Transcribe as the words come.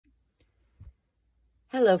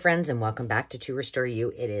Hello friends, and welcome back to Restore You.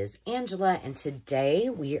 It is Angela, and today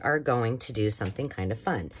we are going to do something kind of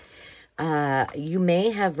fun. You may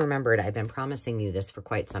have remembered, I've been promising you this for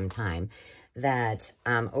quite some time, that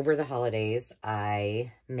over the holidays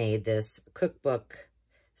I made this cookbook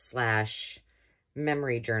 /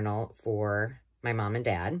 memory journal for my mom and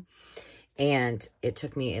dad. And it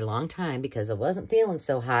took me a long time because I wasn't feeling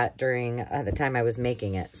so hot during the time I was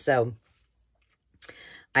making it. So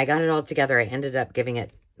I got it all together. I ended up giving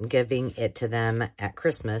it to them at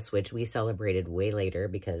Christmas, which we celebrated way later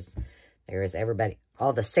because there was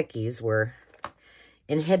all the sickies were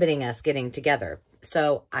inhibiting us getting together.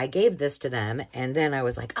 So I gave this to them, and then I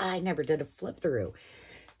was like, I never did a flip through.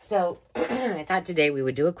 So I thought today we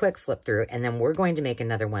would do a quick flip through, and then we're going to make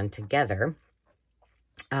another one together.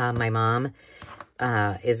 My mom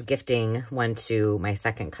is gifting one to my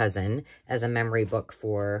second cousin as a memory book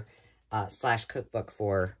for / cookbook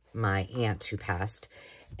for my aunt who passed.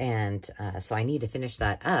 And so I need to finish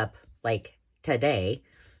that up like today.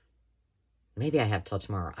 Maybe I have till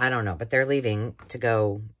tomorrow. I don't know, but they're leaving to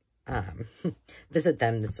go visit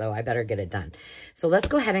them, so I better get it done. So let's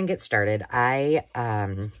go ahead and get started. I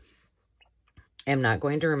am not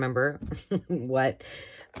going to remember what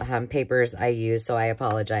papers I use, so I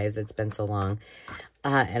apologize. It's been so long.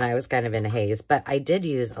 And I was kind of in a haze, but I did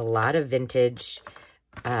use a lot of vintage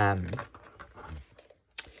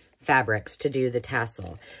fabrics to do the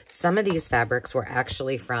tassel. Some of these fabrics were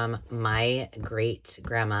actually from my great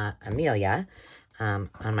grandma Amelia on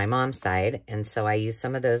my mom's side, and so I used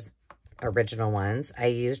some of those original ones. I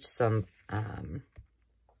used some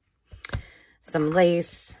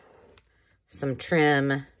lace, some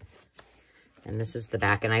trim, and this is the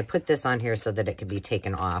back. And I put this on here so that it could be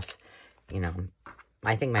taken off. You know,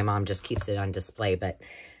 I think my mom just keeps it on display, but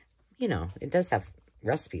you know, it does have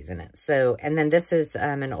recipes in it. So, and then this is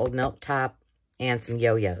an old milk top and some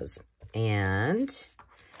yo-yos. And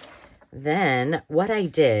then what I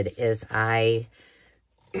did is I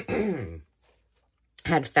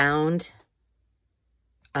had found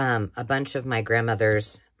a bunch of my grandma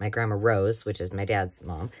Rose, which is my dad's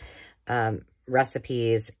mom,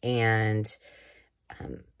 recipes, and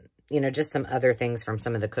you know, just some other things from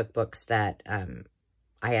some of the cookbooks that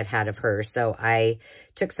I had of her. So I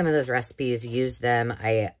took some of those recipes, used them.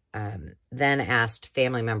 I then asked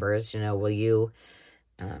family members, you know, will you,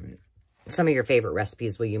 some of your favorite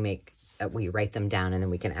recipes, will you write them down, and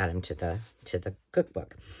then we can add them to the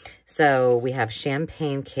cookbook. So we have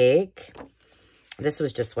champagne cake. This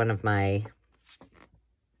was just one of my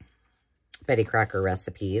Betty Crocker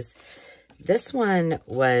recipes. This one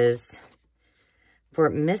was for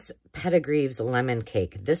Miss Pettigree's lemon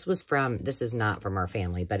cake. This is not from our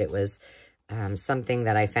family, but it was something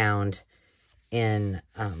that I found in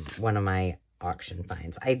one of my auction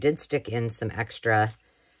finds. I did stick in some extra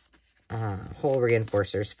hole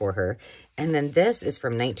reinforcers for her. And then this is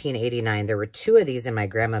from 1989. There were 2 of these in my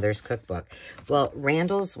grandmother's cookbook. Well,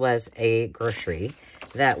 Randall's was a grocery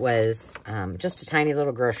that was just a tiny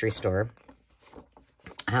little grocery store.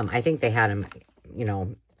 I think they had them, you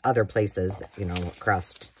know, other places, you know,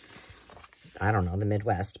 across, I don't know, the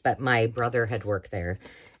Midwest. But my brother had worked there,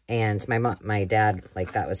 and my dad,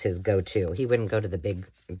 like, that was his go-to. He wouldn't go to the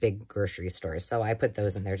big grocery stores, so I put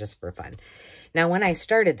those in there just for fun. Now, when I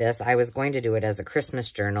started this, I was going to do it as a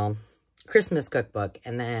Christmas journal, Christmas cookbook,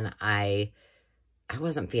 and then I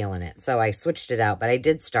wasn't feeling it, so I switched it out. But I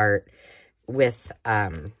did start with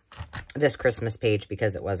this Christmas page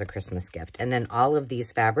because it was a Christmas gift. And then all of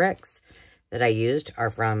these fabrics that I used are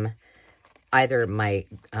from either my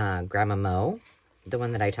Grandma Mo, the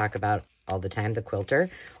one that I talk about all the time, the quilter,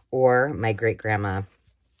 or my great-grandma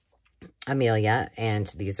Amelia, and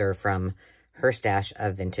these are from her stash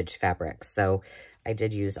of vintage fabrics. So I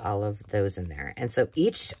did use all of those in there. And so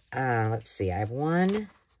each, let's see, I have 1,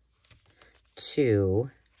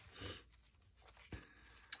 2,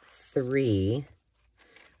 3,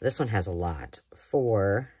 this one has a lot,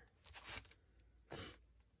 4,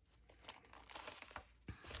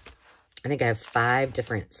 I think I have 5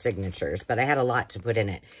 different signatures, but I had a lot to put in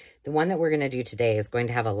it. The one that we're going to do today is going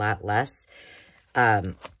to have a lot less.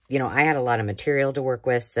 You know, I had a lot of material to work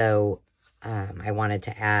with, so I wanted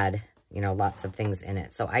to add, you know, lots of things in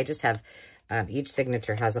it. So I just have, each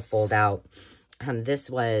signature has a fold out. This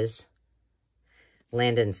was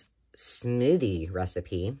Landon's smoothie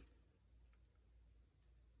recipe.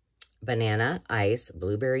 Banana, ice,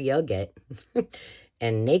 blueberry yogurt,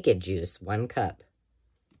 and naked juice, 1 cup.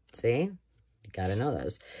 See? You gotta know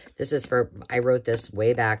those. This is I wrote this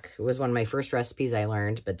way back. It was one of my first recipes I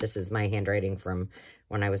learned, but this is my handwriting from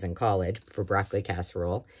when I was in college for broccoli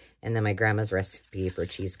casserole. and then my grandma's recipe for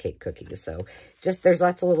cheesecake cookies. So just, there's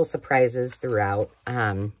lots of little surprises throughout.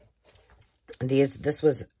 This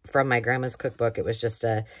was from my grandma's cookbook. It was just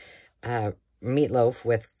a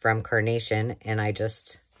meatloaf from Carnation, and I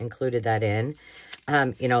just included that in.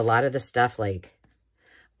 You know, a lot of the stuff, like,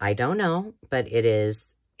 I don't know, but it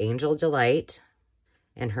is Angel Delight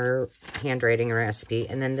and her handwriting recipe.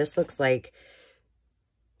 And then this looks like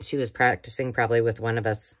she was practicing probably with one of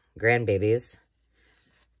us grandbabies,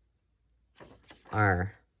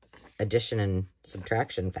 our addition and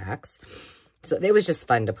subtraction facts. So it was just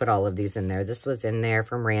fun to put all of these in there. This was in there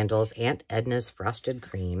from Randall's, Aunt Edna's Frosted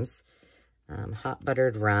Creams, hot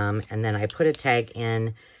buttered rum. And then I put a tag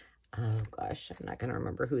in, oh gosh, I'm not going to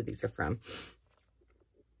remember who these are from.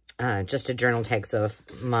 Just a journal tag, so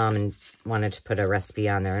if Mom wanted to put a recipe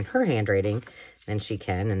on there in her handwriting, then she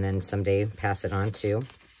can, and then someday pass it on to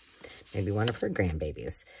maybe one of her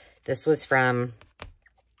grandbabies. This was from,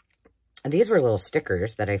 these were little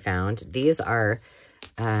stickers that I found. These are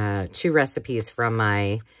 2 recipes from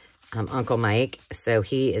my Uncle Mike. So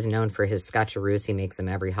he is known for his scotcheroos. He makes them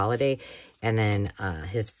every holiday. And then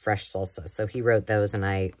his fresh salsa. So he wrote those, and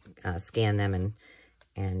I scanned them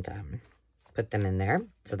and put them in there.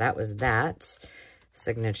 So that was that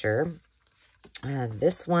signature.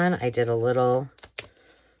 This one, I did a little,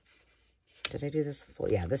 did I do this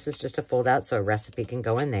full? Yeah, this is just a fold out, so a recipe can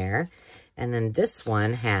go in there. And then this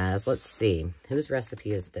one has, let's see, whose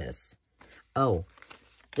recipe is this? Oh,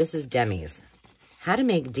 this is Demi's. How to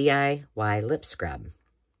make DIY lip scrub.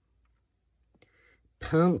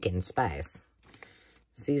 Pumpkin spice,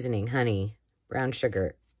 seasoning, honey, brown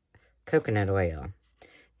sugar, coconut oil.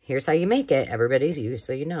 Here's how you make it, everybody,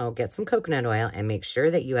 so you know. Get some coconut oil and make sure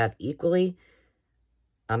that you have equally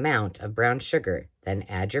amount of brown sugar. Then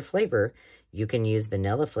add your flavor. You can use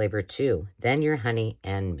vanilla flavor too. Then your honey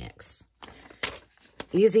and mix.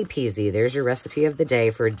 Easy peasy. There's your recipe of the day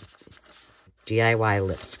for DIY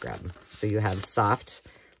lip scrub. So you have soft,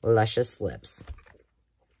 luscious lips.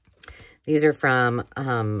 These are from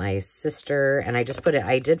my sister, and I just put it,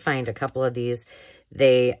 I did find a couple of these.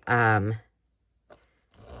 They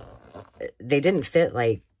didn't fit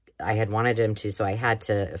like I had wanted them to, so I had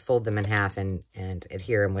to fold them in half and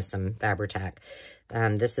adhere them with some Fabri-Tac.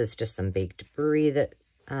 This is just some baked brie that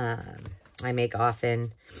I make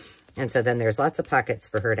often. And so then there's lots of pockets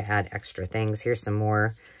for her to add extra things. Here's some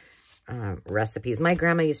more recipes. My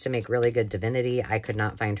grandma used to make really good divinity. I could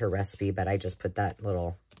not find her recipe, but I just put that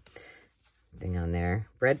little thing on there.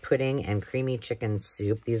 Bread pudding and creamy chicken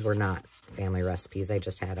soup. These were not family recipes. I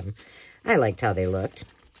just had them. I liked how they looked.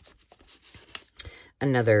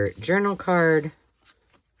 Another journal card.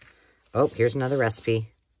 Oh, here's another recipe.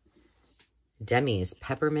 Demi's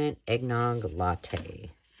Peppermint Eggnog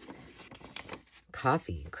Latte.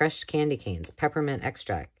 Coffee, crushed candy canes, peppermint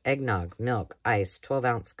extract, eggnog, milk, ice,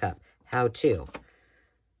 12-ounce cup. How to.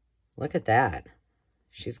 Look at that.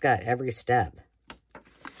 She's got every step.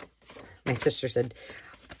 My sister said,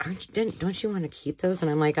 don't you want to keep those?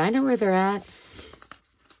 And I'm like, I know where they're at.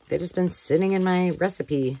 They've just been sitting in my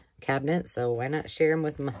recipe cabinet, so why not share them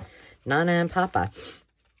with my Nana and Papa?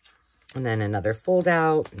 And then another fold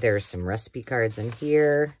out. There's some recipe cards in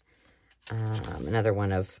here. Another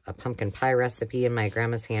one of a pumpkin pie recipe in my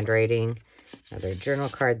grandma's handwriting. Another journal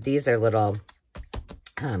card. These are little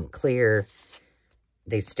clear.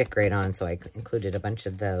 They stick right on, so I included a bunch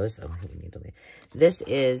of those. Oh, we need to leave. This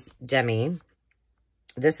is Demi.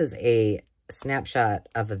 This is a snapshot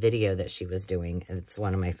of a video that she was doing. It's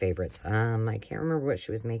one of my favorites. I can't remember what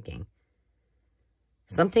she was making.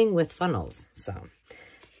 Something with funnels. So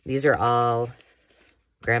these are all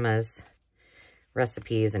Grandma's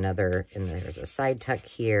recipes. And there's a side tuck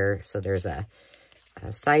here. So there's a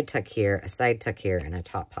side tuck here, a side tuck here, and a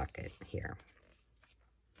top pocket here.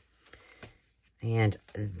 And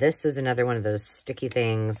this is another one of those sticky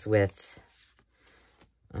things with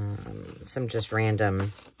some just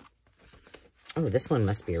random. Oh, this one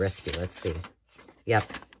must be a recipe. Let's see.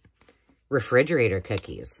 Yep. Refrigerator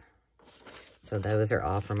cookies. So those are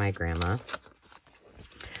all for my grandma.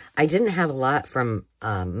 I didn't have a lot from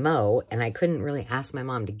Mo, and I couldn't really ask my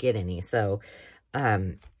mom to get any. So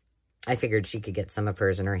I figured she could get some of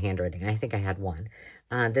hers in her handwriting. I think I had one.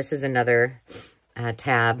 This is another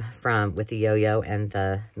tab with the yo-yo and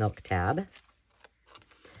the milk tab.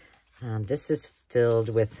 This is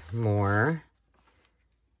filled with more.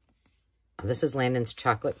 This is Landon's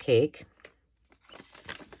chocolate cake.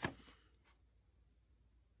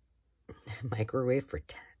 Microwave for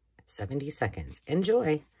 70 seconds.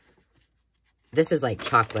 Enjoy. This is like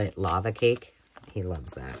chocolate lava cake. He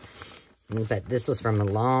loves that. But this was from a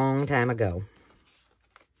long time ago.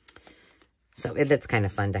 So it's kind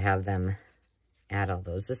of fun to have them add all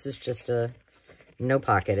those. This is just a no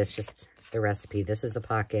pocket. It's just the recipe. This is the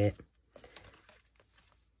pocket.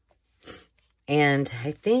 And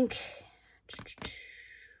I think,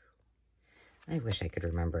 I wish I could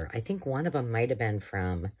remember. I think one of them might have been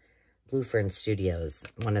from Blue Fern Studios.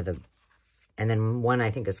 One of the, and then one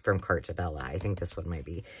I think is from Cartabella. I think this one might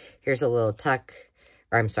be. Here's a little tuck,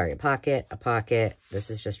 or I'm sorry, a pocket, a pocket.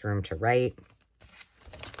 This is just room to write.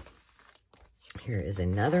 Here is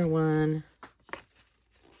another one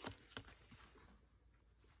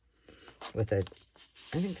with a,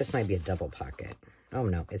 I think this might be a double pocket. Oh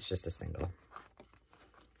no, it's just a single.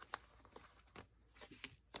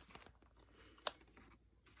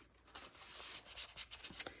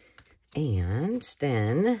 And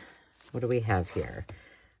then, what do we have here?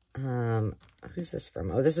 Who's this from?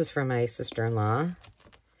 Oh, this is from my sister-in-law.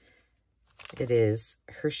 It is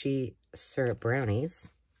Hershey syrup brownies.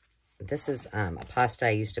 This is a pasta I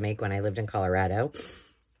used to make when I lived in Colorado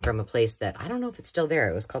from a place that, I don't know if it's still there.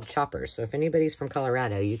 It was called Choppers. So if anybody's from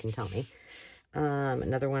Colorado, you can tell me.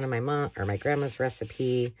 Another one of my mom or my grandma's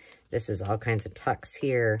recipe. This is all kinds of tucks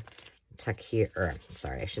here. Tuck here, or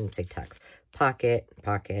sorry, I shouldn't say tucks. Pocket,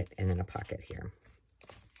 pocket, and then a pocket here.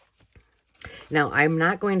 Now, I'm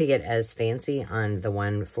not going to get as fancy on the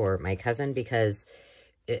one for my cousin because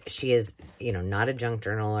she is, you know, not a junk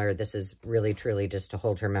journaler. This is really, truly just to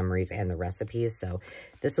hold her memories and the recipes. So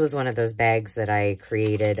this was one of those bags that I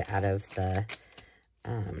created out of the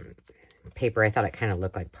paper. I thought it kind of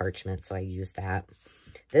looked like parchment, so I used that.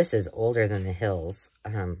 This is older than the hills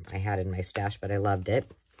I had in my stash, but I loved it.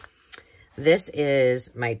 This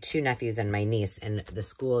is my two nephews and my niece and the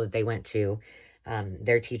school that they went to.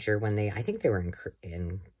 Their teacher, when they, I think they were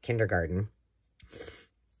in kindergarten.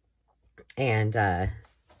 And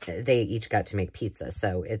they each got to make pizza.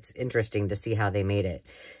 So it's interesting to see how they made it.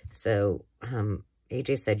 So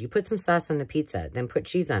AJ said, you put some sauce on the pizza, then put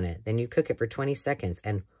cheese on it. Then you cook it for 20 seconds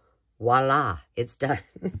and voila, it's done.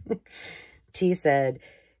 T said,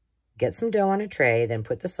 get some dough on a tray, then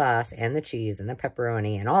put the sauce and the cheese and the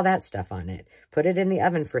pepperoni and all that stuff on it. Put it in the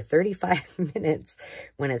oven for 35 minutes.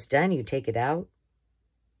 When it's done, you take it out,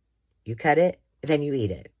 you cut it, then you eat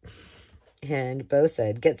it. And Bo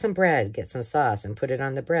said, get some bread, get some sauce, and put it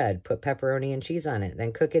on the bread. Put pepperoni and cheese on it.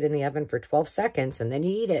 Then cook it in the oven for 12 seconds, and then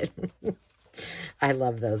you eat it. I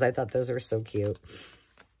love those. I thought those were so cute.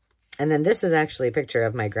 And then this is actually a picture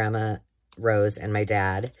of my grandma, Rose, and my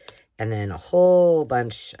dad. And then a whole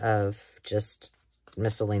bunch of just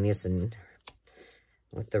miscellaneous and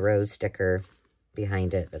with the Rose sticker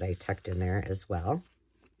behind it that I tucked in there as well.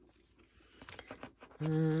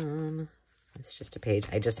 It's just a page.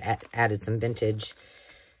 I just added some vintage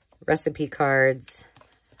recipe cards.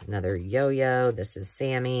 Another yo-yo. This is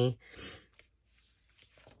Sammy.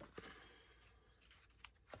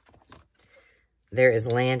 There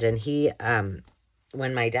is Landon. He,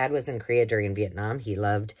 when my dad was in Korea during Vietnam, he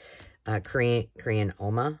loved Korean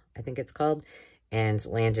Oma, I think it's called. And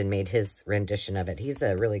Landon made his rendition of it. He's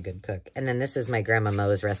a really good cook. And then this is my Grandma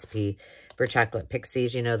Mo's recipe for chocolate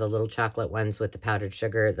pixies. You know, the little chocolate ones with the powdered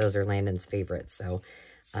sugar. Those are Landon's favorites. So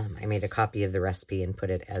I made a copy of the recipe and put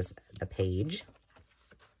it as the page.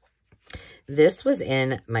 This was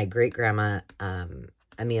in my great-grandma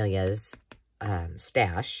Amelia's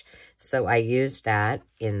stash. So I used that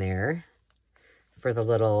in there for the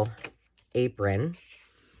little apron.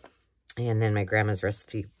 And then my grandma's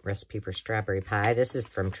recipe for strawberry pie. This is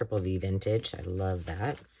from Triple V Vintage. I love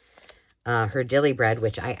that. Her dilly bread,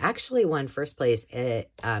 which I actually won first place in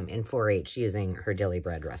 4-H using her dilly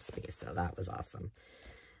bread recipe. So that was awesome.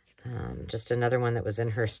 Just another one that was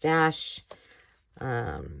in her stash.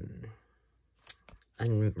 A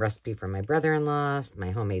recipe from my brother-in-law.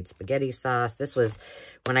 My homemade spaghetti sauce. This was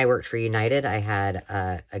when I worked for United. I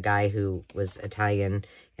had a guy who was Italian,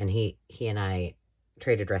 and he and I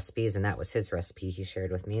traded recipes, and that was his recipe he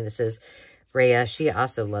shared with me. This is Rhea. She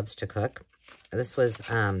also loves to cook. This was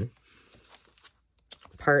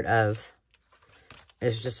part of,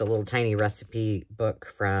 it's just a little tiny recipe book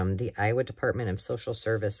from the Iowa Department of Social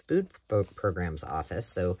Service Food Programs office.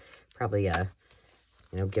 So probably a,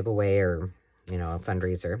 you know, giveaway or, you know, a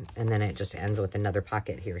fundraiser. And then it just ends with another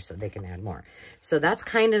pocket here so they can add more. So that's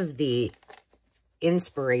kind of the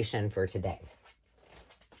inspiration for today.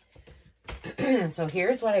 So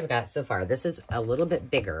here's what I've got so far. This is a little bit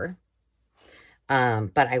bigger,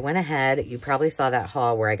 but I went ahead. You probably saw that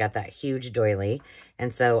haul where I got that huge doily.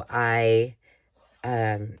 And so I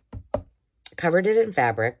covered it in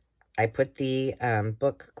fabric. I put the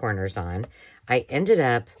book corners on. I ended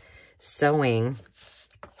up sewing,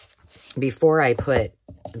 before I put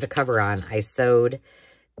the cover on, I sewed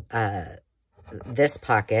this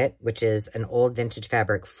pocket, which is an old vintage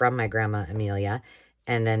fabric from my grandma Amelia,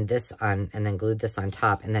 and then this on, and then glued this on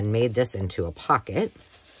top, and then made this into a pocket.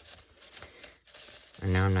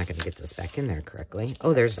 And now I'm not going to get this back in there correctly.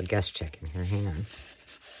 Oh, there's a guest check in here. Hang on.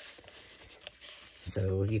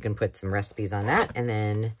 So you can put some recipes on that. And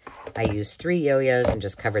then I used 3 yo-yos and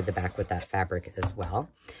just covered the back with that fabric as well.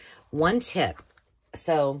 One tip.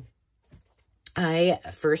 So I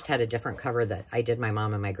first had a different cover that I did my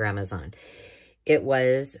mom and my grandma's on. It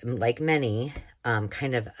was, like many,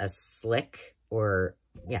 kind of a slick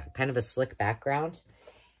kind of a slick background.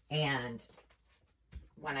 And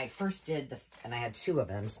when I first did and I had 2 of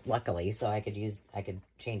them, luckily, so I could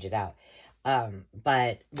change it out.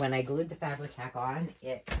 But when I glued the fabric tack on,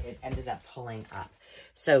 it ended up pulling up.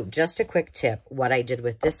 So just a quick tip. What I did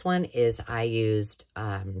with this one is I used,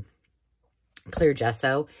 clear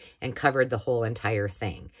gesso and covered the whole entire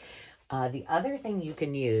thing. The other thing you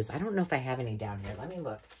can use, I don't know if I have any down here. Let me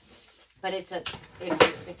look. But it's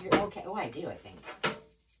if you're okay. Oh, I do, I think.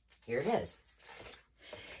 Here it is.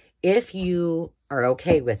 If you are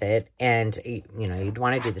okay with it and, you know, you'd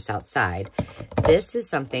want to do this outside, this is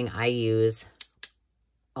something I use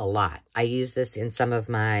a lot. I use this in some of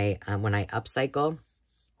my, when I upcycle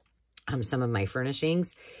some of my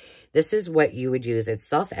furnishings. This is what you would use. It's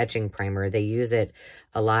self-etching primer. They use it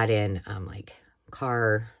a lot in like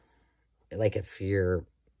car, like if you're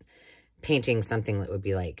painting something that would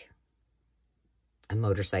be like a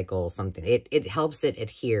motorcycle, something. It helps it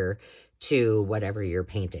adhere to whatever you're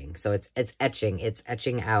painting. So it's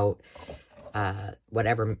etching out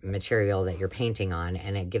whatever material that you're painting on,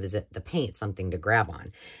 and it gives it the paint something to grab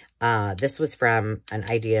on. This was from an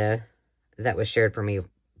idea that was shared for me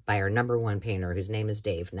by our #1 painter, whose name is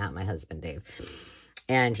Dave, not my husband, Dave.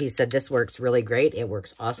 And he said, this works really great. It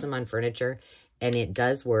works awesome on furniture, and it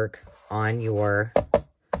does work on your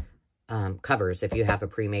covers if you have a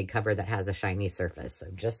pre-made cover that has a shiny surface. So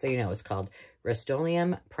just so you know, it's called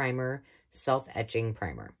Rust-Oleum Primer Self-Etching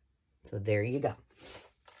Primer. So there you go.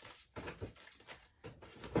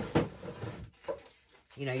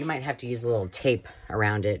 You know, you might have to use a little tape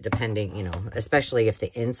around it, depending, you know, especially if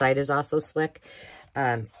the inside is also slick.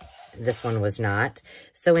 This one was not.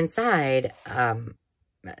 So inside,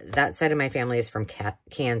 that side of my family is from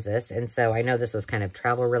Kansas, and so I know this was kind of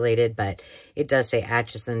travel related, but it does say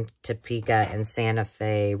Atchison, Topeka, and Santa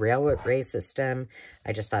Fe Railway System.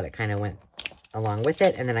 I just thought it kind of went along with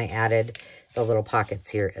it, and then I added the little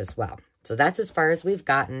pockets here as well. So that's as far as we've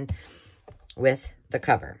gotten with the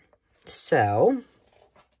cover. So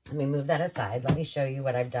let me move that aside. Let me show you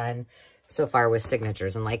what I've done so far with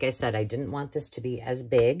signatures. And like I said, I didn't want this to be as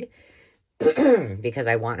big because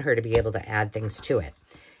I want her to be able to add things to it.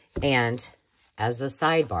 And as a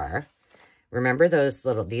sidebar, remember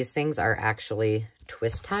these things are actually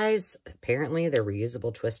twist ties. Apparently they're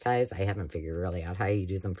reusable twist ties. I haven't figured really out how you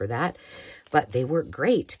do them for that, but they work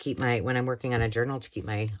great to keep when I'm working on a journal, to keep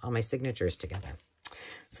all my signatures together.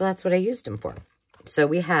 So that's what I used them for.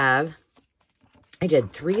 So I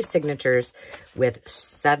did 3 signatures with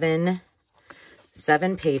 7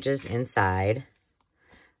 pages inside.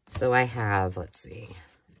 So I have, let's see,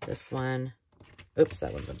 this one. Oops,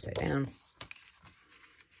 that one's upside down.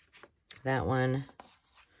 That one.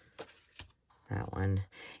 That one.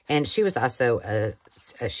 And she was also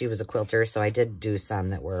she was a quilter, so I did do some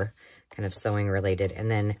that were kind of sewing related.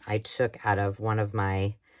 And then I took out of one of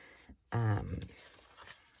my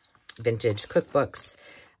vintage cookbooks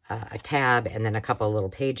a tab, and then a couple of little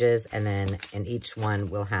pages, and then in each one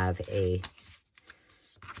we'll have a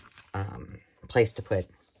place to put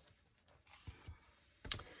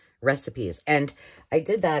recipes. And I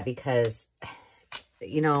did that because,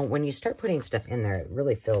 you know, when you start putting stuff in there, it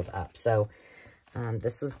really fills up. So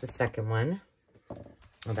this was the second one.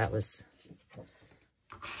 Well, that was,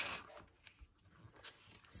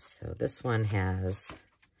 so this one has,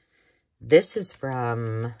 this is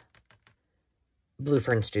from Blue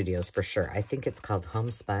Fern Studios for sure. I think it's called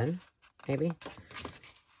Homespun, maybe.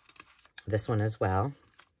 This one as well.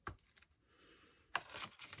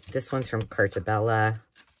 This one's from Cartabella,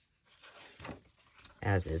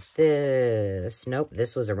 as is this. Nope,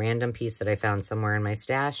 this was a random piece that I found somewhere in my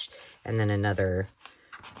stash. And then another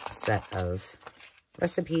set of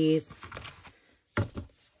recipes.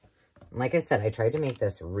 Like I said, I tried to make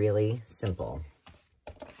this really simple.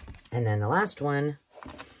 And then the last one,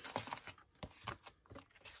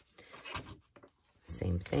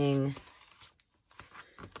 same thing.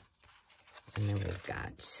 And then we've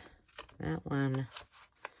got that one.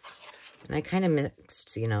 And I kind of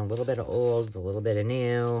mixed, you know, a little bit of old, a little bit of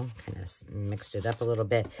new, kind of mixed it up a little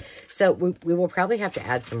bit. So we will probably have to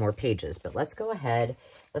add some more pages, but let's go ahead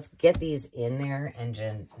let's get these in there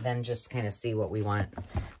and then just kind of see what we want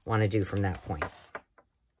to do from that point.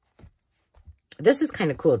 This is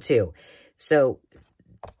kind of cool too. So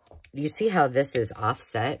you see how this is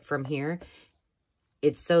offset from here?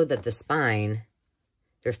 It's so that the spine,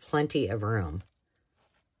 there's plenty of room,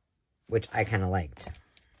 which I kind of liked.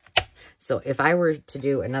 So if I were to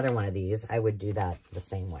do another one of these, I would do that the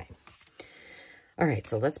same way. All right,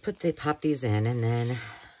 so let's pop these in, and then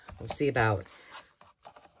we'll see about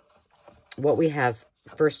what we have,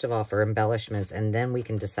 first of all, for embellishments, and then we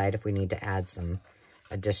can decide if we need to add some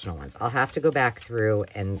additional ones. I'll have to go back through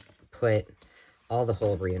and put all the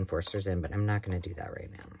hole reinforcers in, but I'm not going to do that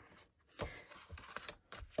right now.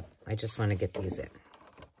 I just want to get these in.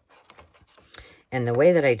 And the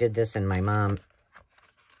way that I did this in my mom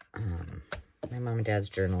and dad's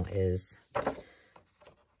journal is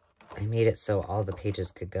I made it so all the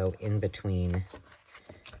pages could go in between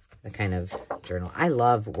the kind of journal. I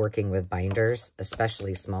love working with binders,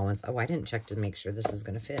 especially small ones. Oh, I didn't check to make sure this is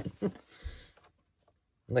going to fit.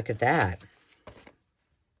 Look at that.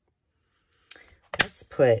 Let's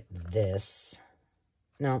put this.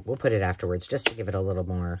 No, we'll put it afterwards just to give it a little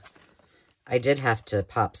more. I did have to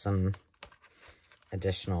pop some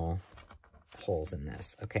additional holes in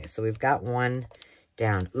this. Okay, so we've got one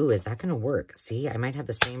down. Ooh, is that going to work? See, I might have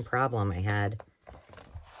the same problem I had.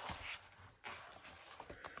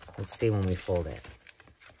 Let's see when we fold it.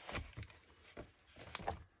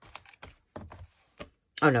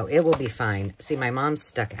 Oh, no, it will be fine. See, my mom's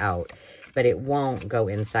stuck out, but it won't go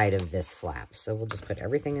inside of this flap. So we'll just put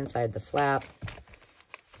everything inside the flap.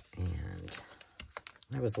 And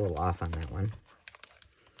I was a little off on that one,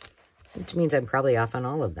 which means I'm probably off on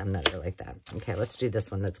all of them that are like that. Okay, let's do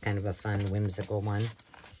this one that's kind of a fun, whimsical one.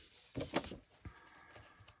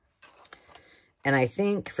 And I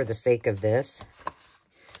think for the sake of this,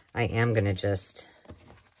 I am going to just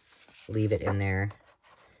leave it in there,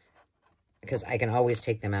 because I can always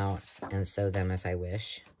take them out and sew them if I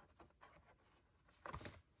wish.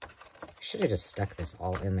 I should have just stuck this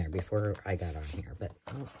all in there before I got on here, but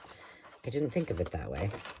oh, I didn't think of it that way.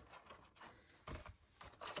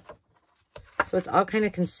 So it's all kind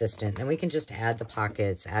of consistent. Then we can just add the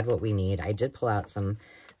pockets, add what we need. I did pull out some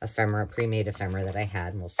ephemera, pre-made ephemera that I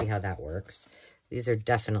had, and we'll see how that works. These are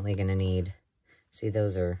definitely going to need, see,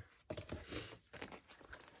 those are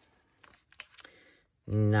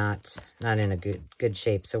not in a good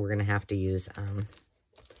shape, so we're going to have to use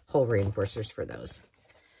hole reinforcers for those.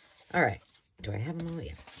 All right, do I have them all?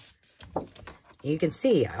 Yeah. You can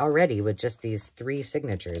see already with just these 3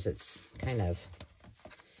 signatures, it's kind of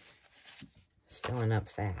filling up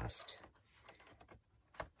fast.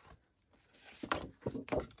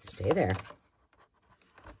 Stay there.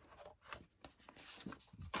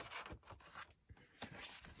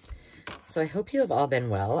 So I hope you have all been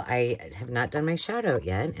well. I have not done my shout out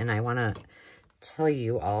yet, and I want to tell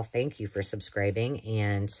you all thank you for subscribing,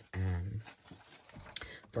 and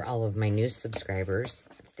for all of my new subscribers,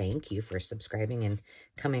 thank you for subscribing and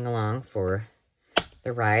coming along for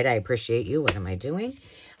the ride. I appreciate you. What am I doing?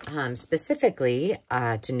 Specifically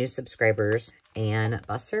to new subscribers, Ann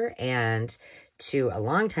Busser, and to a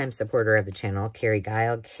longtime supporter of the channel, Carrie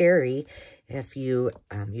Guile. Carrie, if you've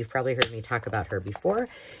probably heard me talk about her before.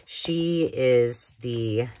 She is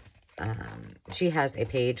the, she has a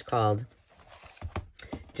page called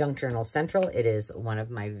Junk Journal Central. It is one of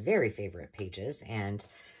my very favorite pages, and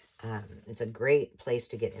it's a great place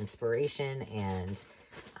to get inspiration and,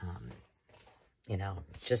 you know,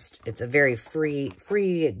 just, it's a very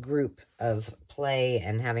free group of play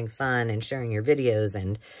and having fun and sharing your videos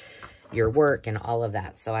and your work and all of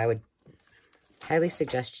that. So I would highly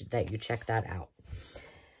suggest that you check that out.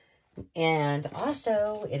 And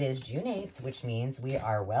also, it is June 8th, which means we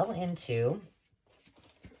are well into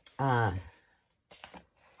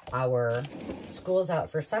our School's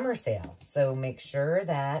Out for Summer sale. So make sure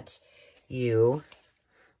that you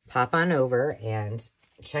pop on over and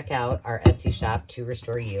check out our Etsy shop, To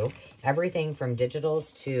Restore You. Everything from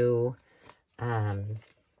digitals to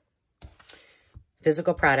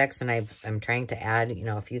physical products, and I'm trying to add, you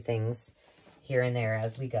know, a few things here and there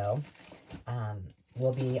as we go,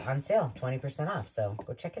 will be on sale, 20% off. So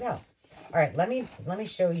go check it out. All right, let me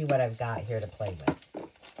show you what I've got here to play with.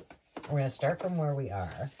 We're going to start from where we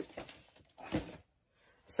are.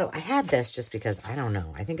 So I had this just because, I don't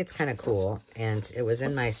know, I think it's kind of cool, and it was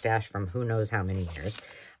in my stash from who knows how many years.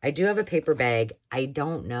 I do have a paper bag. I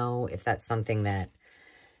don't know if that's something that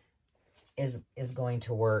is going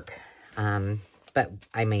to work, but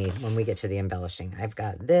I may when we get to the embellishing. I've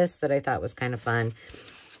got this that I thought was kind of fun,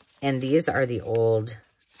 and these are the old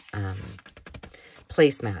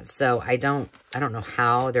placemats. So I don't know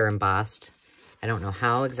how they're embossed. I don't know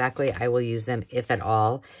how exactly I will use them, if at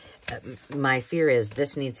all. My fear is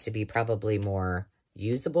this needs to be probably more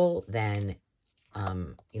usable than,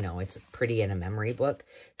 you know, it's pretty in a memory book.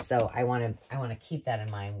 So I want to keep that in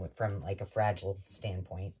mind from like a fragile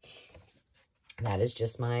standpoint. That is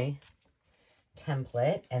just my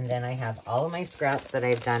template. And then I have all of my scraps that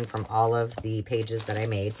I've done from all of the pages that I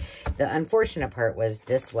made. The unfortunate part was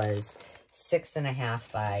this was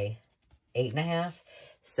 6.5 by 8.5.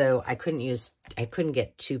 So I couldn't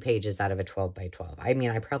get 2 pages out of a 12 by 12. I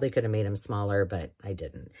mean, I probably could have made them smaller, but I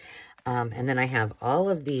didn't. And then I have all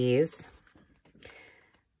of these,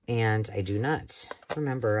 and I do not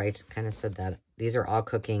remember, I just kind of said that. These are all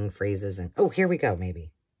cooking phrases, and oh, here we go,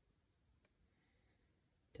 maybe.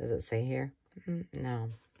 Does it say here?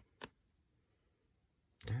 No.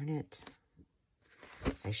 Darn it.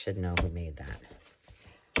 I should know who made that.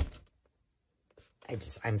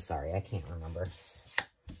 I'm sorry, I can't remember.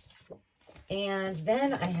 And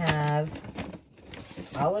then I have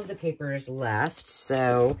all of the papers left.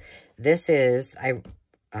 So this is, I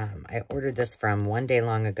ordered this from One Day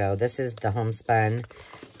Long Ago. This is the homespun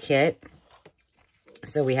kit.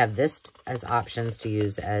 So we have this as options to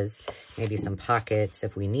use as maybe some pockets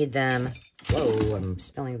if we need them. Whoa, I'm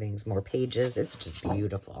spilling things. More pages. It's just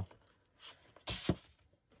beautiful.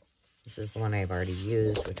 This is the one I've already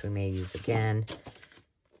used, which we may use again.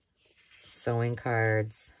 Sewing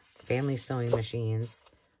cards, family sewing machines,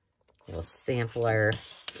 little sampler.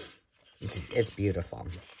 It's beautiful.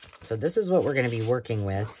 So this is what we're going to be working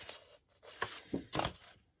with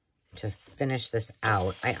to finish this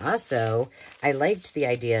out. I liked the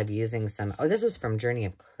idea of using some, oh, this was from Journey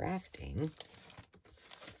of Crafting.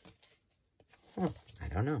 Oh, I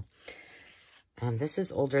don't know. This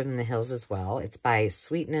is Older Than the Hills as well. It's by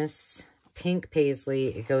Sweetness, pink paisley.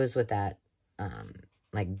 It goes with that,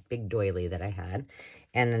 like big doily that I had.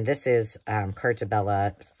 And then this is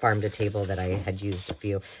Cartabella Farm to Table that I had used a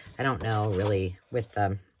few. I don't know really with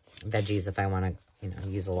the veggies if I want to, you know,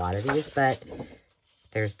 use a lot of these, but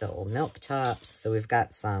there's the old milk tops. So we've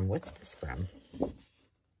got some, what's this from?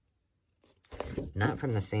 Not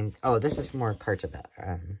from the same, oh, this is more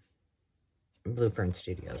Cartabella, Blue Fern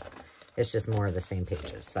Studios. It's just more of the same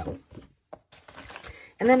pages, so.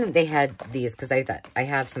 And then they had these, because I thought I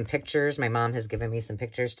have some pictures. My mom has given me some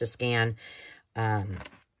pictures to scan. And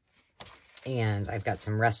I've got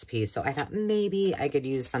some recipes. So I thought maybe I could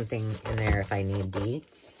use something in there if I need be.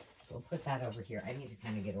 So we'll put that over here. I need to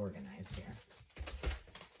kind of get organized here.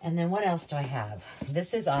 And then what else do I have?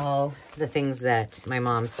 This is all the things that my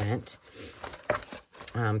mom sent.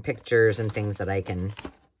 Pictures and things that I can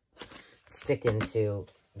stick into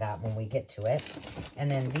that when we get to it. And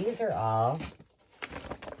then these are all,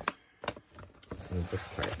 let's move this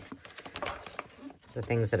part, the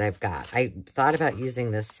things that I've got. I thought about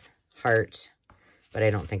using this heart, but I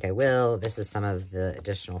don't think I will. This is some of the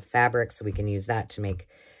additional fabric, so we can use that to make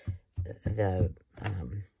the,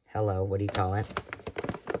 hello, what do you call it?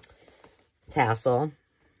 Tassel.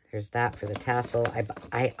 There's that for the tassel.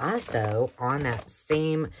 I also, on that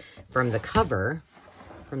same, from the cover,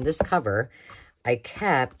 from this cover, I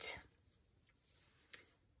kept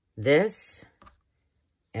this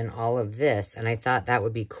and all of this, and I thought that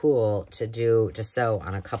would be cool to sew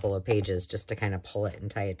on a couple of pages just to kind of pull it and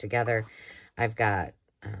tie it together. I've got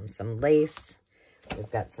some lace. We've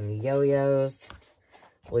got some yo-yos.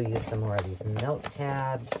 We'll use some more of these milk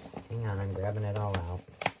tabs. Hang on, I'm grabbing it all out.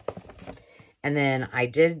 And then I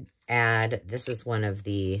did add, this is one of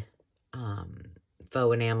the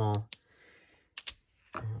faux enamel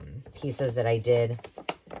pieces that I did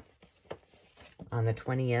on the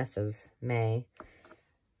 20th of May.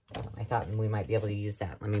 I thought we might be able to use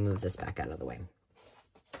that. Let me move this back out of the way.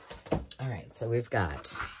 All right, so we've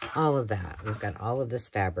got all of that. We've got all of this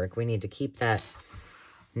fabric. We need to keep that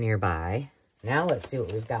nearby. Now let's see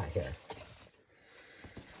what we've got here.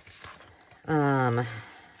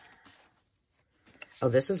 Oh,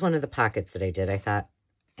 this is one of the pockets that I did. I thought,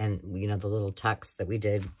 and you know, the little tucks that we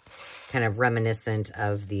did, kind of reminiscent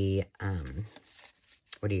of the,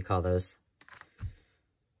 what do you call those?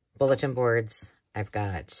 Bulletin boards. I've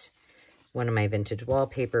got one of my vintage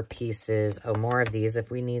wallpaper pieces. Oh, more of these if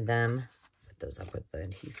we need them. Put those up with the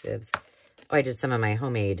adhesives. Oh, I did some of my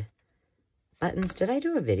homemade buttons. Did I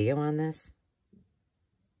do a video on this?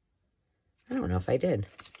 I don't know if I did.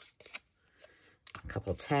 A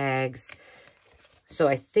couple tags. So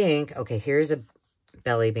I think, okay, here's a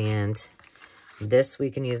belly band. This we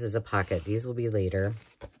can use as a pocket. These will be later.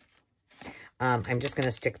 I'm just going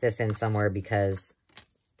to stick this in somewhere because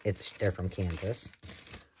they're from Kansas.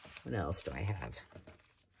 What else do I have?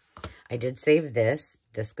 I did save this.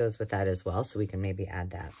 This goes with that as well, so we can maybe add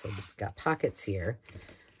that. So we've got pockets here.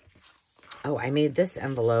 Oh, I made this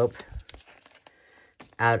envelope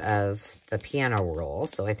out of the piano roll,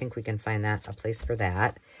 so I think we can find that a place for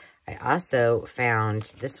that. I also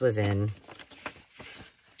found, this was in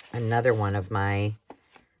another one of my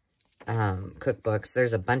cookbooks.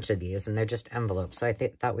 There's a bunch of these, and they're just envelopes, so I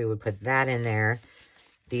thought we would put that in there.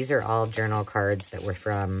 These are all journal cards that were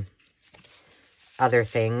from other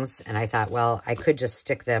things, and I thought, well, I could just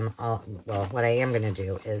stick them all. Well, what I am going to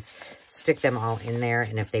do is stick them all in there,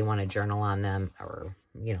 and if they want to journal on them or,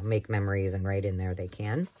 you know, make memories and write in there, they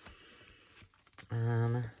can.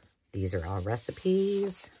 These are all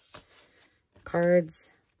recipes,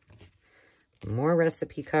 cards, more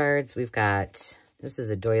recipe cards. We've got, this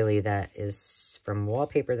is a doily that is from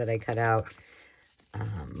wallpaper that I cut out.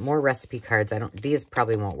 More recipe cards. These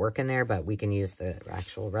probably won't work in there, but we can use the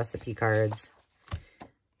actual recipe cards.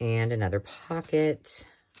 And another pocket.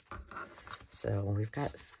 So we've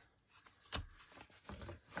got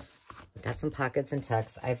some pockets and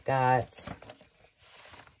tucks. I've got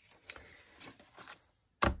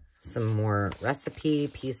some more recipe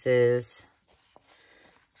pieces,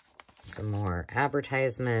 some more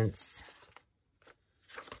advertisements,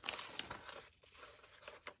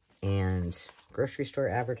 and grocery store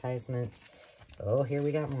advertisements. Oh, here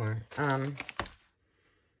we got more. I'm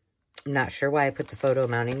not sure why I put the photo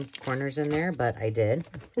mounting corners in there, but I did.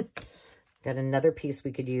 Got another piece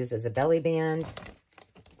we could use as a belly band.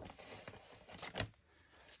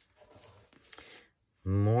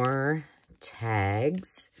 More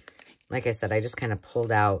tags. Like I said, I just kind of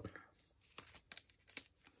pulled out.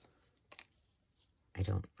 I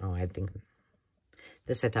don't know. I think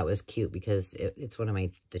this I thought was cute because it's one of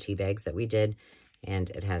the tea bags that we did, and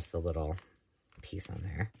it has the little piece on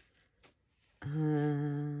there.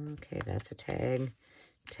 Okay, that's a tag.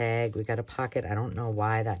 Tag. We got a pocket. I don't know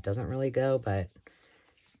why that doesn't really go, but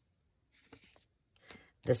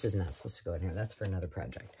this is not supposed to go in here. That's for another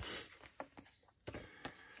project.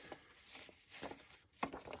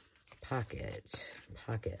 Pocket.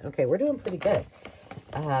 Okay, we're doing pretty good.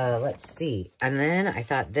 Let's see. And then I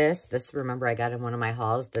thought this, remember I got in one of my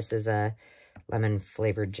hauls. This is a lemon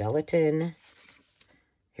flavored gelatin.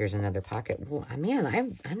 Here's another pocket. Well, man,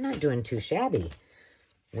 I'm not doing too shabby.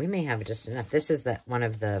 We may have just enough. This is one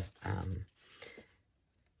of the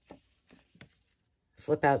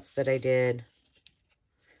flip outs that I did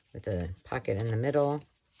with a pocket in the middle.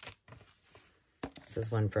 This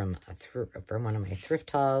is one from one of my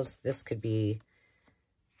thrift hauls. This could be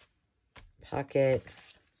pocket,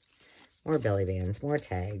 more belly bands, more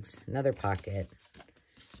tags, another pocket,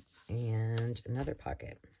 and another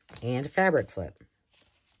pocket, and a fabric flip.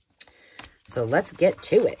 So let's get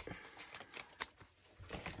to it.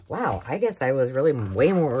 Wow, I guess I was really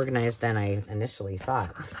way more organized than I initially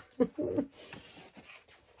thought.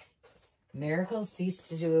 Miracles cease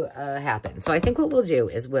to happen. So I think what we'll do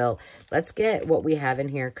is let's get what we have in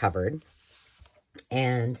here covered.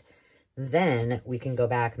 And then we can go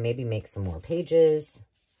back, maybe make some more pages.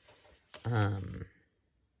 Gosh,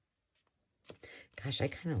 I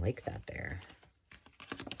kind of like that there.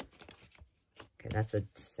 Okay, that's a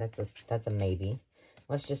maybe.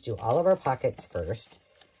 Let's just do all of our pockets first.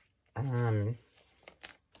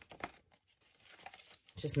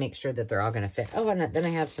 Just make sure that they're all going to fit. Oh, and then I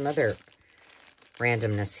have some other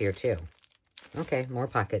randomness here too. Okay, more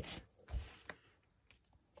pockets.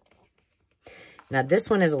 Now this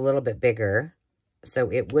one is a little bit bigger,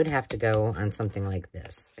 so it would have to go on something like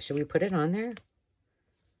this. Should we put it on there?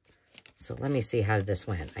 So let me see how this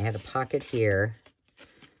went. I had a pocket here,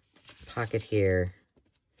 pocket here,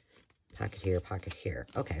 pocket here, pocket here.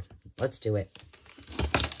 Okay, let's do it.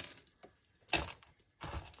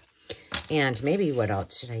 And maybe what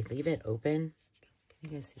else? Should I leave it open?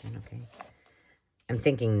 Can you guys see that? Okay. I'm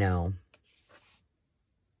thinking no.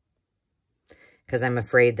 Because I'm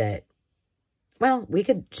afraid that, well, we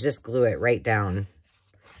could just glue it right down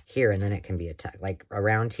here and then it can be a tuck, like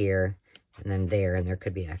around here and then there, and there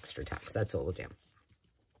could be extra tucks. That's what we'll do.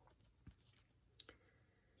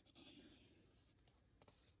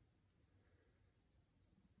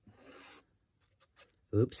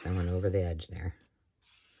 Oops, I went over the edge there.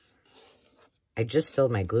 I just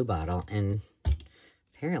filled my glue bottle, and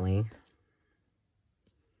apparently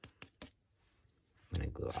I'm going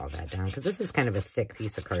to glue all that down because this is kind of a thick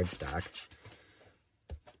piece of cardstock.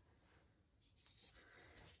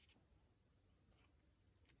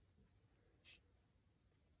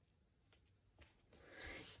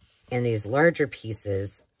 And these larger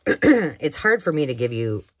pieces, it's hard for me to give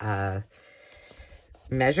you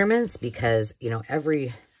measurements because, you know,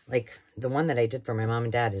 like the one that I did for my mom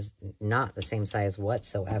and dad is not the same size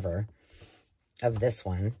whatsoever of this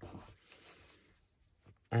one.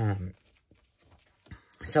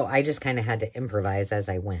 So I just kind of had to improvise as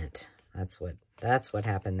I went. That's what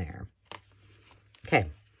happened there. Okay.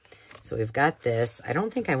 So we've got this. I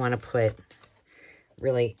don't think I want to put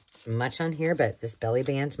really much on here, but this belly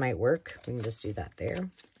band might work. We can just do that there.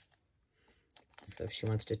 So if she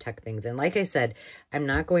wants to tuck things in. Like I said, I'm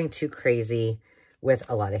not going too crazy with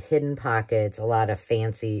a lot of hidden pockets, a lot of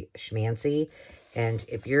fancy schmancy. And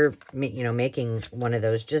if you're, you know, making one of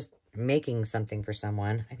those, just making something for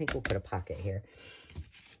someone, I think we'll put a pocket here.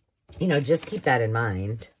 You know, just keep that in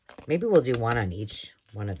mind. Maybe we'll do one on each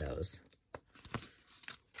one of those.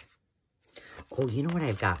 Oh, you know what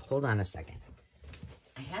I've got? Hold on a second.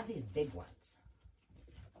 I have these big ones.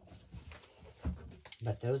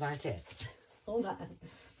 But those aren't it. Hold on.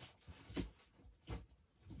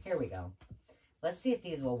 Here we go. Let's see if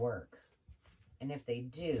these will work. And if they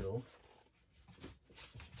do,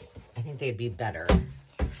 I think they'd be better.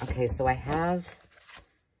 Okay, so I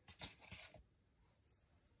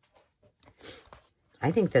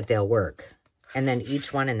think that they'll work. And then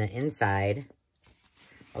each one in the inside,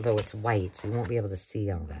 although it's white, so you won't be able to see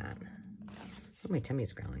all that. Oh, my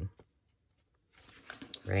tummy's growling.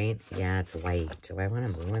 Right? Yeah, it's white. Do I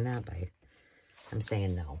want to ruin that by... I'm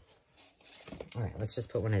saying no. All right, let's just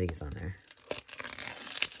put one of these on there.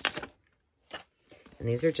 And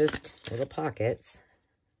these are just little pockets.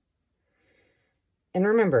 And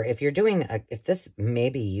remember, if you're doing if this may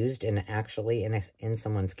be used in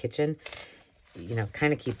someone's kitchen, you know,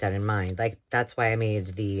 kind of keep that in mind. Like, that's why I made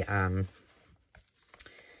the,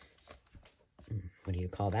 what do you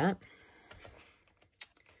call that?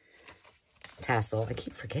 Tassel. I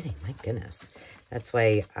keep forgetting, my goodness. That's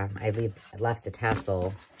why I left the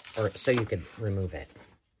tassel, so you could remove it.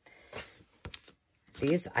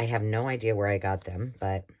 These, I have no idea where I got them,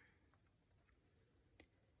 but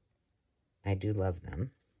I do love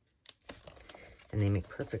them. And they make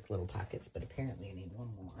perfect little pockets, but apparently I need one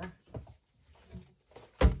more.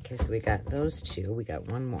 Okay, so we got those two. We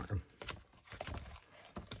got one more.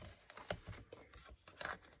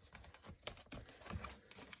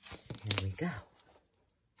 Here we go.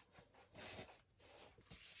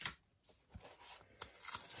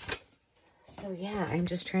 So yeah, I'm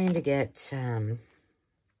just trying to get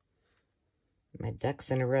my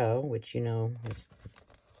ducks in a row, which, you know, is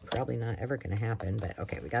probably not ever going to happen, but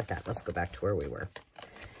okay, we got that. Let's go back to where we were.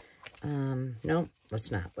 No,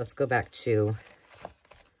 let's not. Let's go back to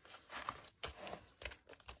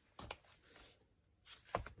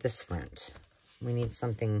this front. We need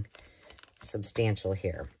something substantial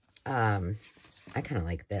here. I kind of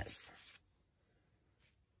like this.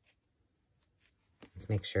 Let's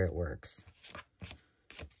make sure it works.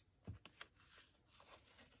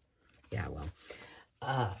 Yeah, well.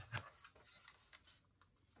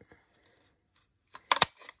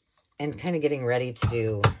 And kind of getting ready to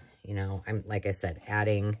do, you know, I'm, like I said,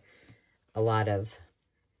 adding a lot of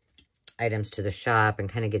items to the shop and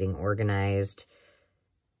kind of getting organized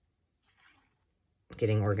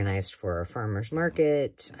for our farmer's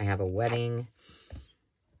market. I have a wedding,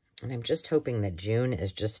 and I'm just hoping that June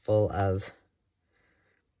is just full of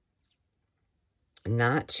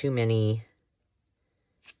not too many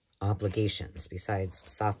obligations besides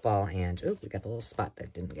softball and, oh, we got a little spot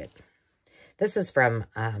that didn't get. This is from,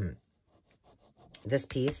 this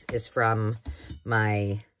piece is from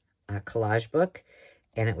my collage book,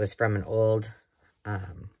 and it was from an old, I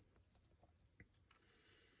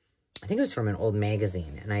think it was from an old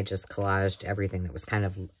magazine, and I just collaged everything that was kind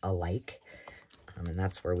of alike, and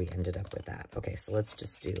that's where we ended up with that. Okay, so let's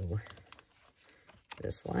just do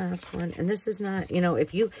this last one, and this is not, you know,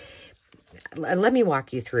 if you, let me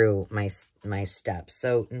walk you through my steps.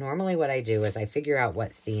 So normally what I do is I figure out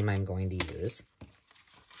what theme I'm going to use,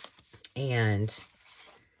 and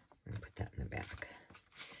I'm going to put that in the back.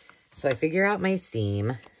 So I figure out my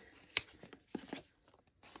theme.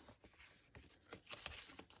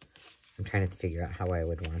 I'm trying to figure out how I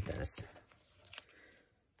would want this.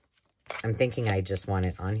 I'm thinking I just want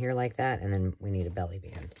it on here like that, and then we need a belly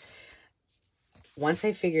band. Once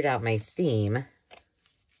I figured out my theme, I'm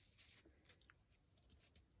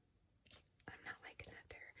not liking that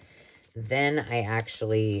there. Then I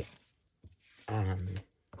actually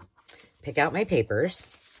pick out my papers.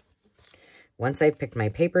 Once I pick my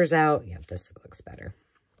papers out, yeah, this looks better.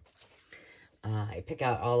 I pick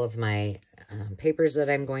out all of my papers that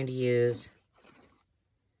I'm going to use.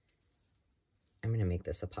 I'm going to make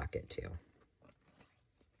this a pocket too.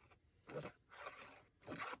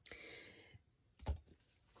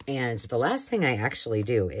 And the last thing I actually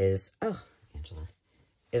do is, oh, Angela,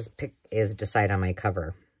 is decide on my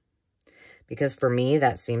cover. Because for me,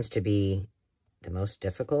 that seems to be the most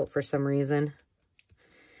difficult for some reason.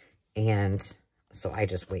 And so I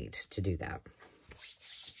just wait to do that.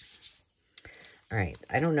 All right,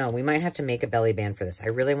 I don't know. We might have to make a belly band for this. I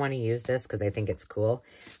really want to use this because I think it's cool.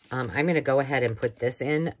 I'm going to go ahead and put this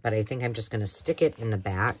in, but I think I'm just going to stick it in the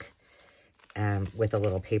back with a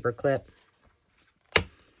little paper clip.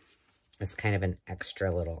 It's kind of an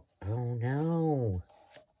extra little, oh no.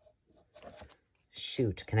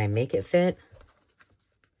 Shoot, can I make it fit?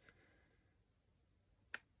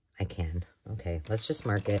 I can. Okay, let's just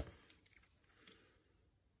mark it.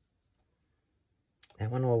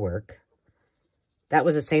 That one will work. That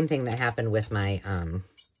was the same thing that happened with my,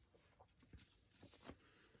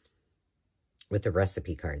 with the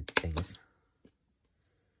recipe card things.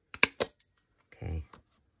 Okay.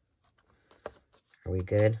 Are we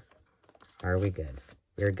good? Are we good?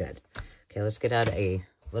 We're good. Okay, let's get out a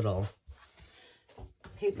little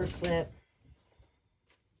paper clip.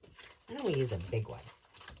 Why don't we use a big one?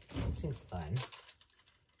 It seems fun.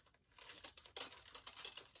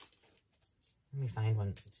 Let me find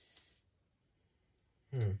one.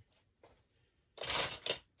 I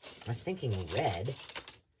was thinking red,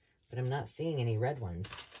 but I'm not seeing any red ones.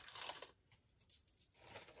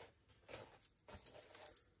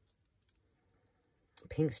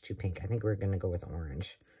 Pink's too pink. I think we're going to go with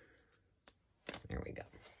orange. There we go.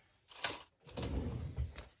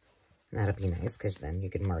 That'll be nice because then you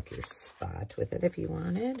can mark your spot with it if you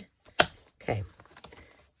wanted. Okay,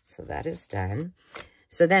 so that is done.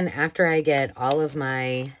 So then after I get all of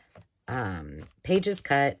my pages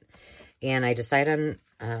cut and I decide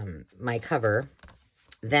on my cover,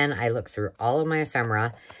 then I look through all of my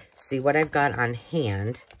ephemera, see what I've got on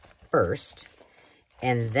hand first,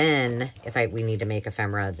 and then if we need to make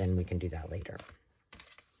ephemera, then we can do that later.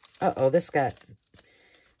 Uh-oh, this got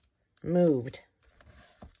moved.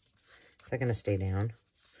 Is that going to stay down?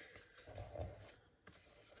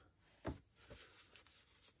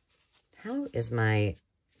 How is my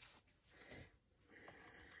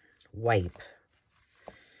wipe?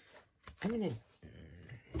 I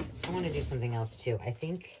want to do something else too. I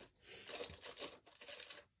think,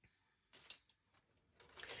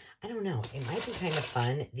 I don't know. It might be kind of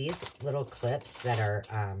fun. These little clips that are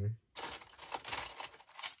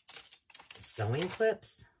sewing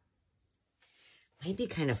clips might be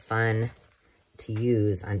kind of fun to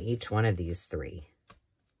use on each one of these three.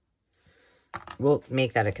 We'll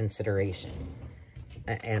make that a consideration.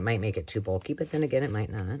 And it might make it too bulky, but then again, it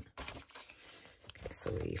might not. Okay,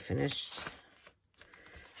 so we finished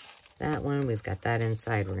that one. We've got that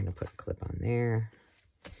inside. We're going to put a clip on there.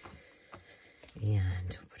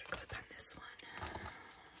 And we'll put a clip on this one.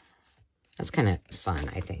 That's kind of fun,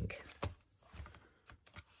 I think.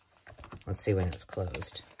 Let's see when it's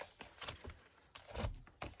closed.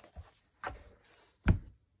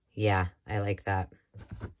 Yeah, I like that.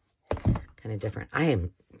 Kind of different. I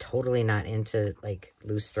am totally not into like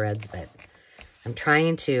loose threads, but I'm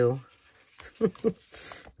trying to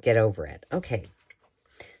get over it. Okay.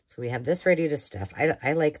 So we have this ready to stuff.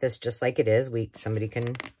 I like this just like it is. Somebody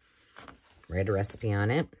can write a recipe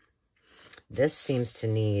on it. This seems to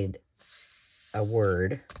need a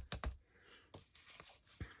word.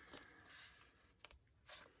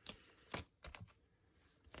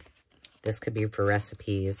 This could be for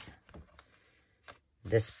recipes.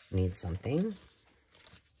 This needs something. Let's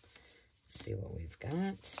see what we've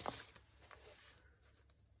got.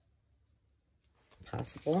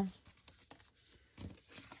 Possible.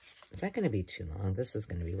 Is that going to be too long? This is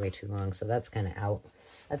going to be way too long, so that's kind of out.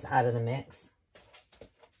 That's out of the mix.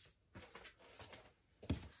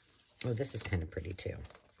 Oh, this is kind of pretty too.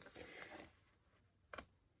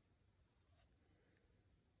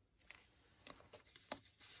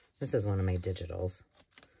 This is one of my digitals.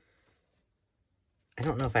 I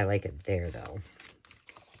don't know if I like it there, though.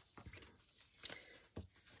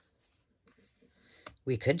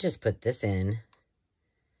 We could just put this in.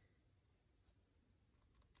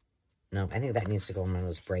 No, I think that needs to go on one of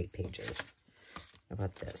those bright pages. How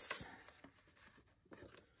about this?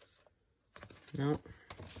 No.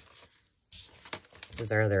 This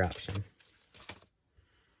is our other option.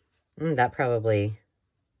 That probably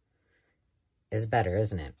is better,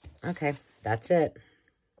 isn't it? Okay, that's it.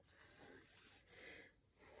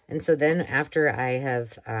 And so then after I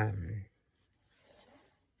have, and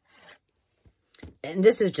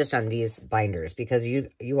this is just on these binders, because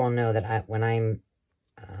you all know that when I'm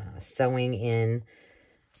sewing in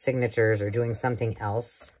signatures or doing something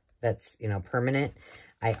else that's, permanent,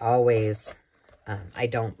 I always, I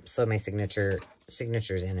don't sew my signatures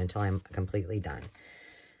in until I'm completely done.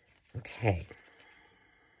 Okay.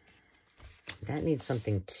 That needs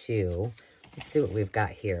something too. Let's see what we've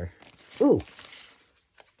got here. Ooh,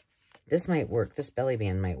 this might work. This belly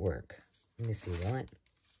band might work. Let me see, will it?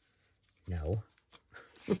 No.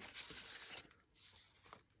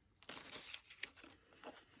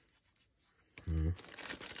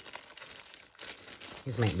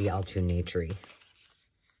 These might be all too naturey.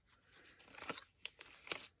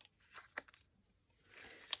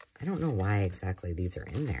 I don't know why exactly these are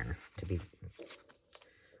in there, to be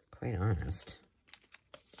quite honest.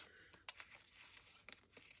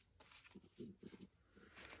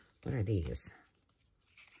 What are these?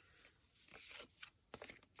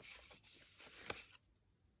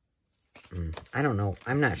 I don't know.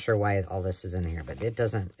 I'm not sure why all this is in here, but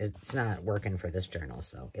it's not working for this journal,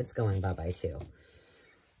 so it's going bye-bye too.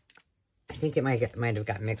 I think it might have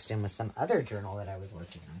got mixed in with some other journal that I was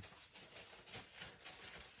working on.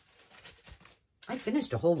 I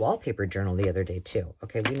finished a whole wallpaper journal the other day too.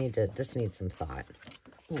 Okay, this needs some thought.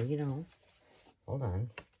 Oh, you know, hold on.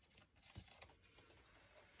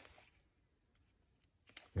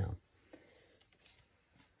 No.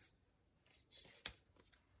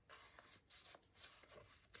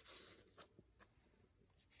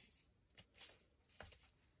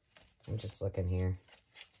 I'm just looking here.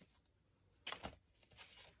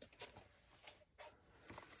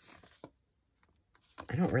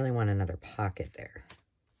 I don't really want another pocket there.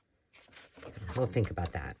 We'll think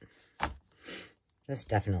about that. This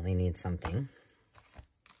definitely needs something.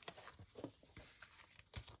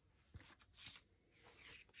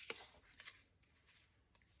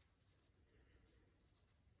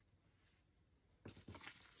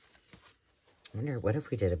 I wonder, what if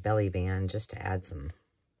we did a belly band just to add some...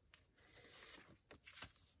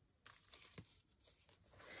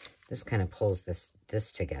 This kind of pulls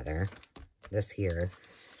this together, this here,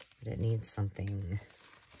 but it needs something.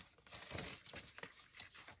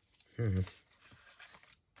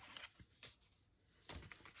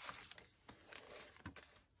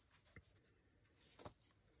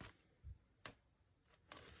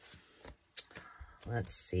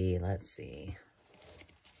 Let's see.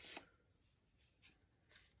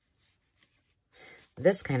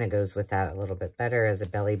 This kind of goes with that a little bit better as a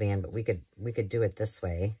belly band, but we could do it this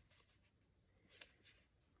way.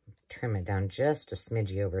 Trim it down just a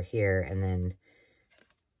smidgy over here and then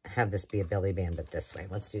have this be a belly band, but this way.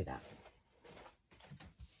 Let's do that.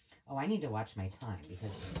 Oh, I need to watch my time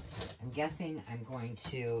because I'm guessing I'm going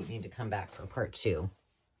to need to come back for part 2.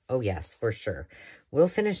 Oh, yes, for sure. We'll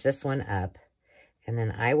finish this one up and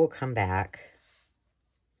then I will come back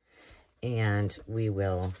and we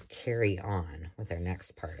will carry on with our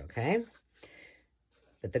next part, okay?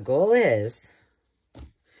 But the goal is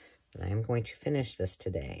that I'm going to finish this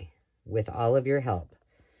today with all of your help.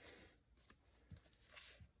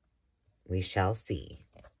 We shall see.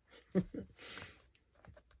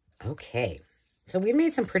 Okay, so we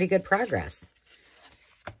made some pretty good progress.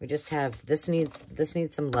 We just have, this needs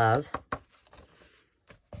some love.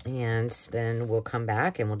 And then we'll come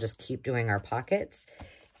back and we'll just keep doing our pockets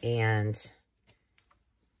and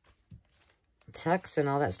tucks and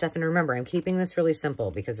all that stuff. And remember, I'm keeping this really simple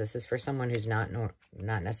because this is for someone who's not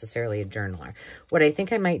necessarily a journaler. What I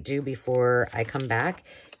think I might do before I come back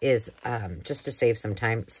is, just to save some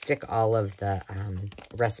time, stick all of the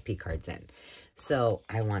recipe cards in. So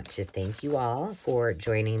I want to thank you all for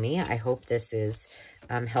joining me. I hope this is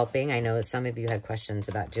helping. I know some of you had questions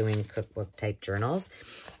about doing cookbook type journals,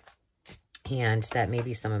 and that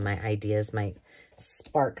maybe some of my ideas might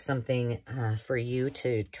spark something for you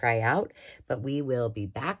to try out. But we will be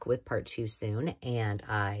back with part 2 soon. And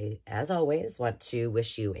I, as always, want to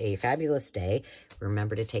wish you a fabulous day.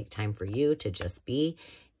 Remember to take time for you to just be,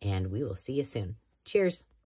 and we will see you soon. Cheers.